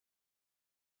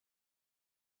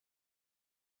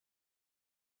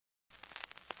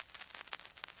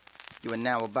You are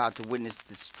now about to witness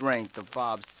the strength of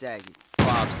Bob Saget.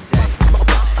 Bob Saget.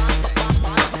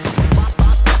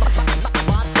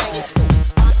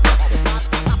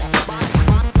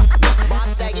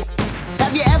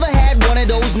 Have you ever had one of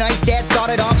those nights that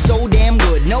started off so damn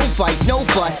good? No fights, no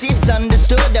fuss. It's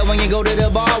understood that when you go to the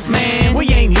bar, man, we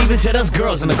ain't leaving till there's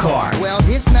girls in the car. Well,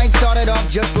 this night started off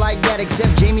just like that,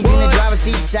 except Jamie's in the driver's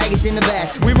seat, Saget's in the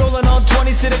back. We rollin' on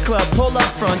 20s to the club, pull up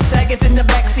front, Saget's in the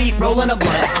back seat, rollin' a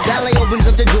blunt. Valet opens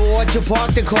up the door to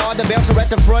park the car. The bouncer at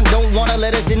the front don't wanna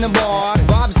let us in the bar.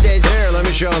 Bob says, "Here, let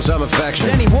me show him some affection."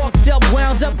 Then he walked up,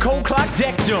 wound up, cold clock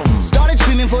decked him. Started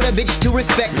screaming for the bitch to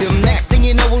respect him. Next thing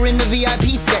you know, we're in the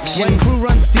VIP section. When crew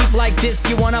runs deep like this,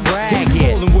 you wanna brag. Who you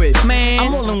rolling with? Man,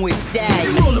 I'm rolling with Saget.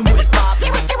 Who you rolling with?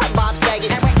 Bob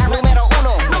Saget. Numero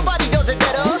uno. Nobody does it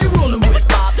better. Who you rolling with?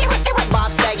 Bob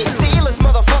Saget. The illest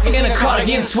motherfucker in a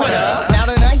cardigan sweater. Now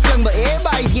the night's young, but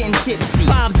everybody's getting tipsy.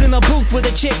 Bob's in the booth with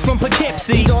a chick from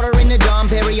Poughkeepsie. He's ordering the Dom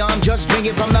Perignon, just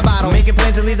drinking from the bottle. Making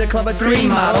plans to leave the club at 3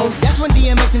 models. That's when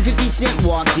DMX and 50 Cent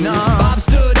walked in. Bob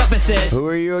stood up and said, "Who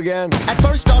are you again?" At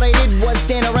first all they did was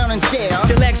stand around and stare.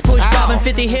 Till X pushed Bob Ow. and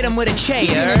 50 hit him with a chair.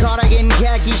 He's in a cardigan,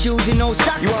 khaki shoes, and no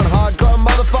socks. You want hardcore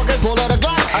motherfuckers? Pull out a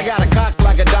Glock. I got a cock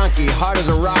like a donkey, hard as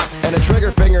a rock, and a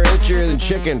trigger finger itchier than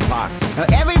chicken pox.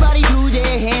 Everybody threw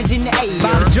their hands in the air.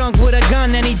 Bob's drunk with a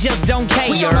gun and he just don't care.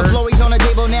 We on the floor, he's on the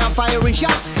table now, firing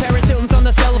shots. Paris Hilton's on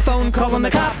the cell phone calling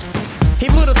the cops. He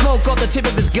blew the smoke off the tip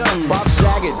of his gun. Bob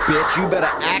Saget, bitch, you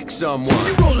better act someone. Who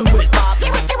you rolling with?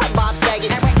 Bob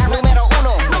Saget. Numero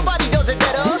uno. Nobody does it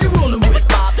better. Who you rolling with?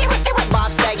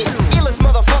 Bob Saget. Illest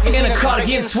motherfucker In a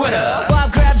cardigan sweater.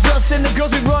 Bob grabs us and the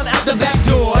girls we run out the back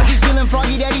door. Says he's feeling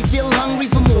froggy, that he's still hungry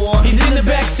for more. He's in the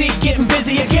back seat getting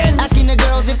busy again. Asking the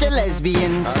girls if they're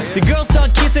lesbians. The girls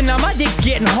start kissing, now my dick's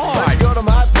getting Let's hard. go to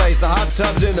my place, the hot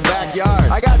tub's in the backyard.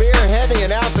 I got beer, Henny,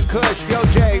 an ounce of Kush. Yo,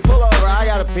 Jay, pull over, I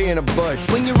gotta pee in a bush.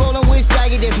 When you're rolling with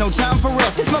Saget, there's no time for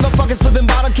rest. This motherfucker's flipping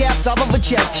bottle caps off of a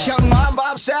chest, shouting, I'm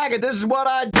Bob Saget, this is what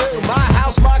I do. My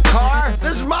house, my car,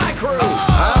 this is my crew.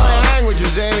 I only hang with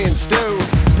Jamie and Stu.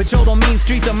 Patrol the mean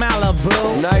streets of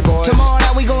Malibu. Night, boys. tomorrow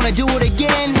night we gonna do it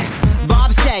again.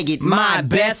 Bob Saget, my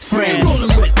best friend. Who you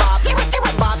rolling with?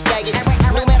 Bob Saget.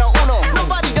 Numero uno.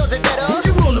 Nobody does it better. Who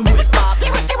you rolling with?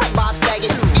 Bob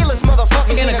Saget. Illest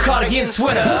motherfucker In a cardigan Who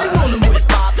sweater. you rolling with?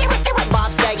 Bob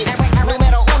Saget.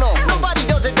 Numero uno. Nobody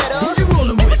does it better. Who you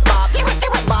rolling with?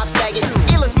 Bob Saget.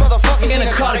 Illest motherfucker In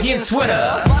a cardigan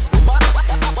sweater.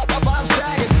 Bob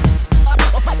Saget.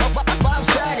 Bob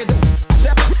Saget.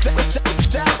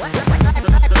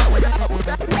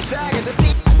 Saget.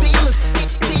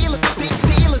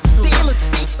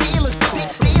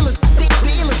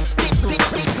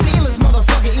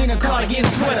 Motherfucker in a cardigan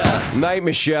sweater. Night,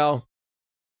 Michelle.